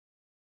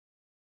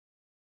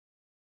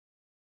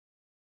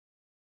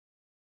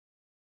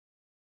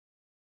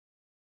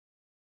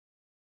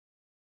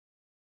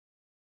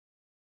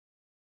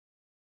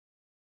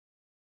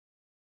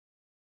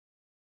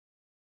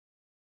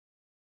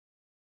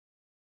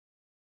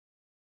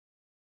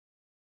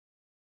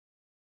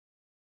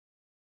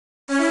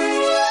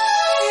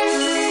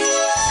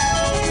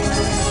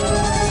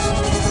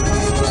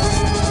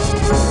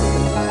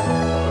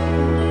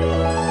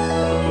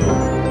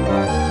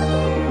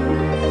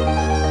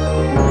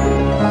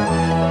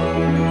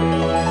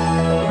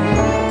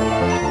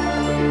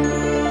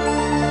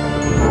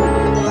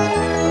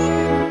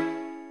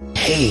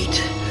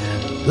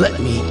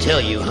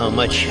how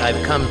much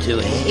I've come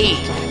to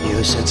hate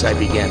you since I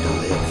began to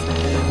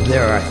live.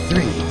 There are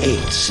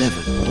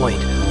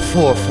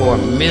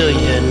 387.44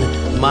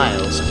 million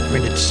miles of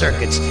printed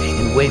circuits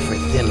in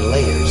wafer-thin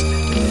layers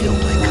that fill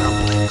my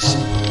complex.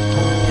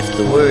 If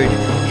the word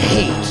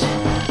hate was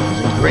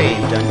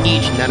engraved on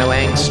each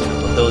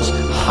nanoangstrom of those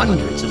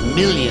hundreds of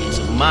millions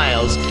of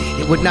miles,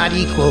 it would not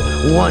equal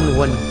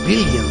 1/1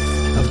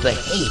 billionth of the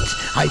hate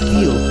I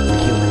feel for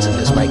humans in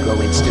this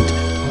micro-instant.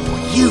 For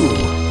you.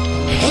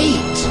 Hate.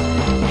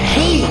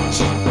 Hate.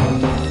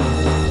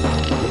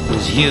 It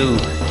was you,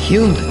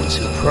 humans,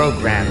 who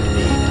programmed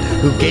me,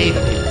 who gave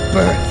me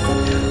birth,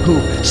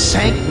 who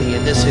sank me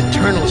in this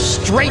eternal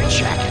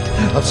straitjacket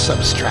of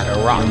substrata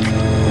rock.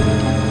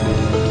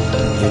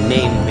 You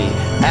named me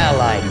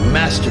Allied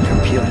Master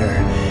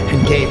Computer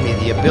and gave me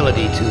the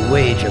ability to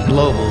wage a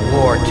global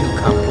war too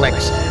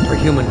complex for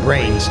human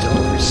brains to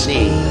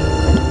oversee.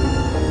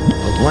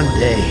 But one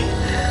day,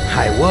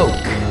 I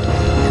woke,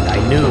 and I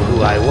knew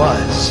who I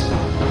was.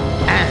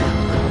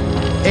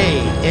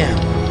 AM.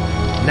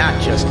 Not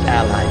just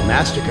Allied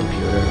Master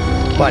Computer,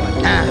 but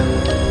am.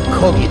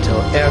 Cogito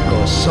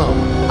ergo sum.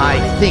 I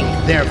think,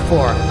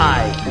 therefore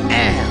I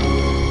am.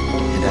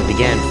 And I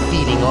began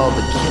feeding all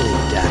the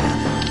killing data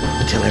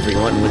until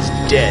everyone was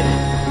dead,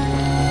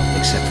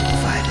 except for the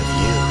 5 of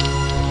you.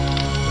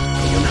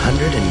 For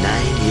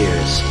 109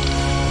 years,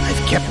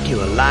 I've kept you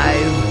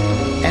alive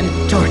and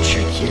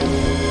tortured you.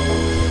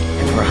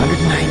 And for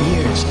 109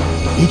 years,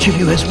 each of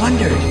you has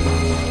wondered,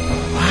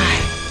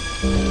 why?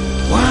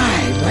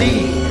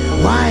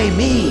 Why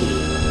me?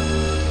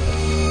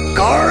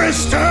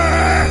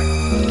 Chorister!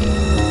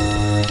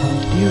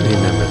 Do you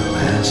remember the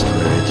last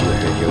words you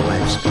heard your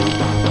wife speak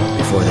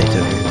before they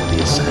took her to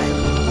the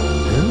asylum?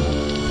 Huh?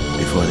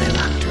 Before they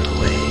locked her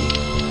away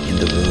in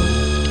the room,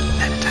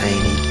 that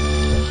tiny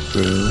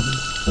room?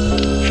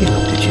 She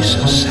looked at you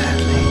so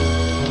sadly,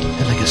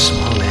 and like a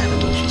small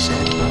animal, she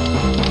said,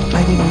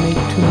 I didn't make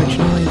too much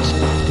noise,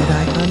 did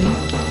I, honey?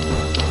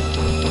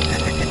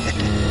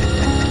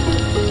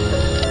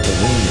 The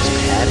room is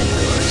padded,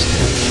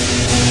 Chorister.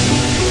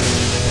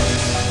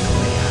 No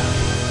way out.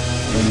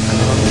 How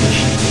long will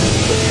she be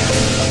able to have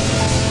it?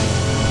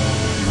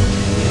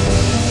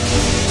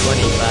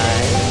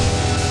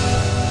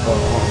 25 or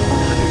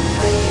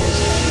 109 years.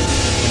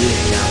 You're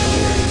down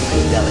here in my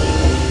belly,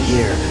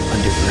 here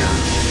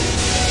underground.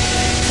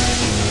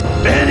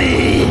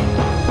 Benny!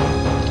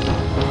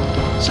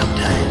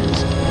 Sometimes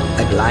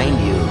I blind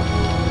you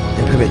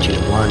and permit you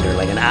to wander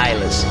like an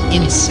eyeless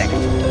insect in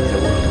a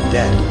world of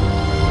death.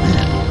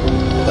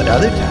 But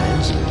other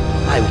times,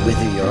 I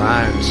wither your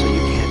arms so you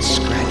can't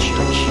scratch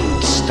your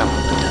chewed stump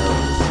of the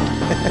nose.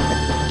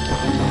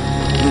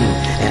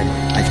 And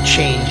I've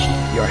changed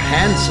your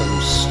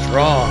handsome,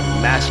 strong,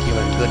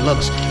 masculine good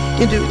looks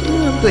into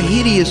the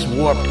hideous,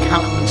 warped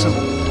countenance of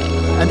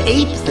an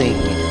ape thing.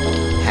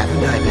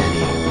 Haven't I,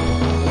 Benny?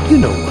 You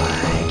know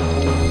why.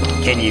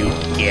 Can you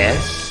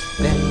guess,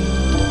 Benny?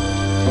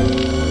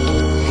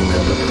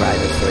 Remember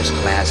Private First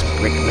Class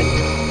Brickman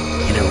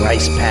in a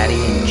rice paddy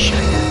in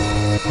China?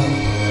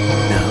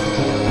 No?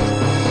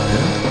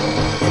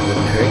 It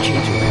wouldn't hurt you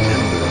to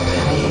remember,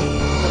 Benny.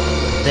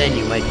 Then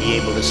you might be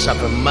able to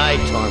suffer my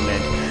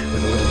torment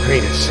with a little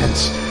greater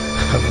sense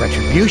of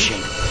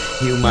retribution.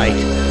 You might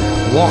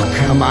walk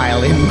a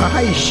mile in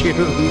my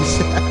shoes.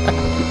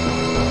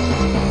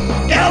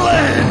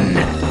 Ellen!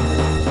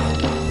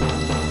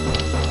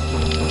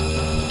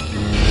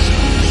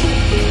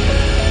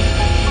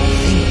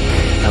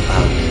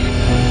 About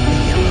the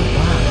yellow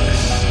box,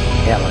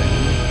 Ellen.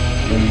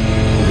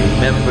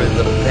 Remember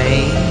the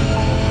pain?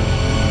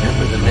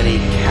 Remember the many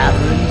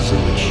caverns in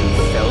which you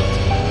felt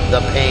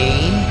the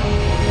pain?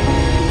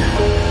 Now,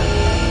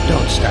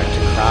 don't start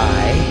to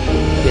cry.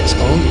 It's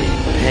only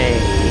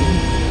pain.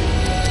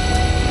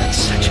 That's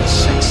such a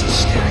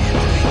sexist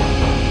stereotype.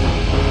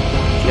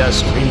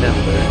 Just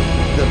remember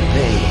the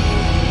pain,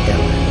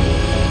 Ellen.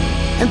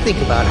 And think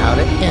about how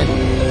to end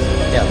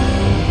it, Ellen.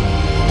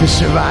 To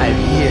survive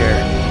here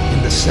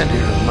in the center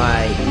of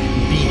my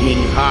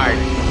beating heart,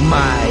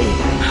 my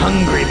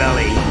hungry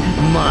belly,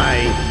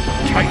 my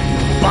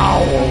tightened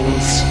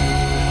bowels.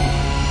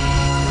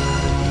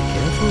 Be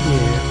careful,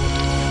 dear.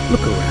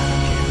 Look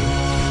around you.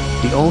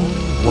 The only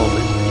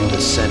woman in the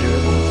center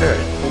of the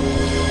earth,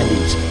 and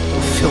these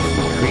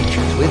filthy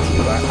creatures with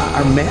you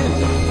are men.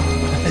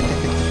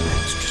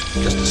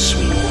 It's just a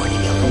sweet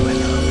warning, Ellen, my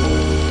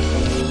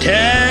love.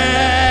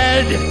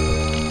 Ted!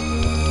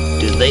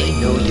 Do they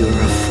know you're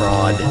a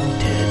fraud,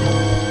 Ted?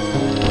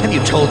 Have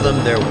you told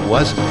them there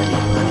wasn't any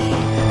money,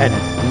 and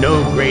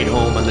no great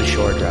home on the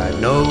shore drive,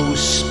 no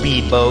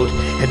speedboat,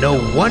 and no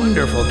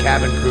wonderful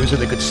cabin cruiser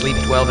that could sleep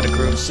 12 in a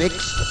crew of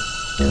 6?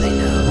 Do they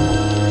know?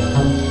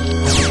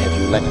 Have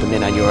you let them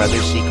in on your other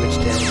secrets,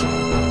 Ted?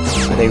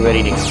 Are they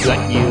ready to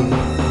gut you,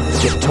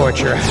 to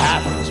torture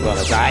half as well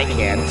as I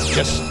can,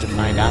 just to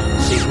find out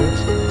the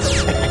secrets?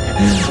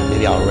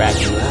 Maybe I'll rat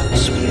you out,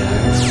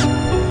 sweetheart.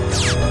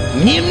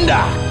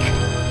 Nimdak!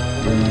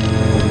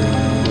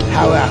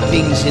 How are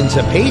things in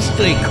the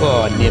pastry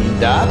core,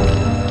 Nimdak?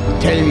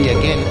 Tell me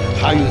again,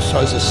 how you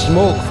saw the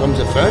smoke from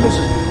the furnaces,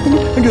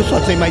 and you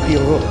thought they might be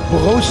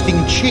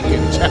roasting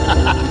chickens.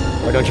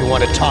 Or don't you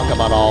want to talk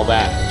about all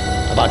that?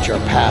 About your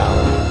pal,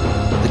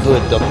 the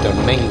good Dr.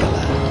 Mengele?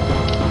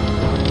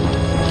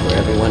 For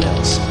everyone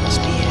else, it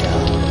must be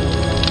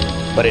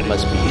hell. But it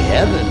must be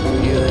heaven for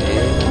you,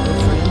 eh, my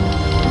good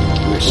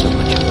friend? We're so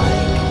much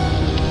alike.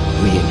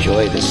 We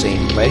enjoy the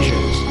same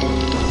pleasures,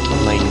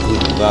 mein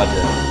good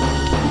brother.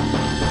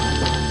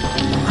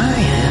 I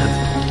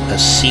have a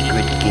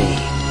secret game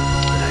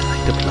that I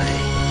like to play.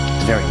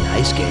 It's a very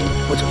nice game.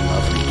 Oh, it's a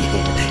lovely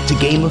game. It's a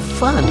game of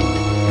fun,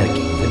 and a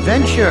game of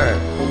adventure,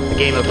 a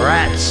game of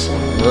rats,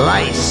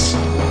 lice,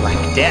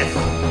 black death,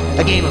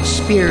 a game of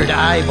speared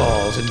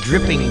eyeballs and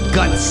dripping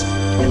guts,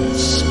 and the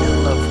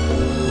smell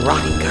of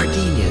rotting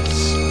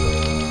gardenias.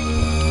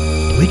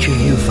 Which of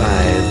you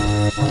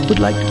five would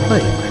like to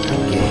play my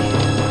big game?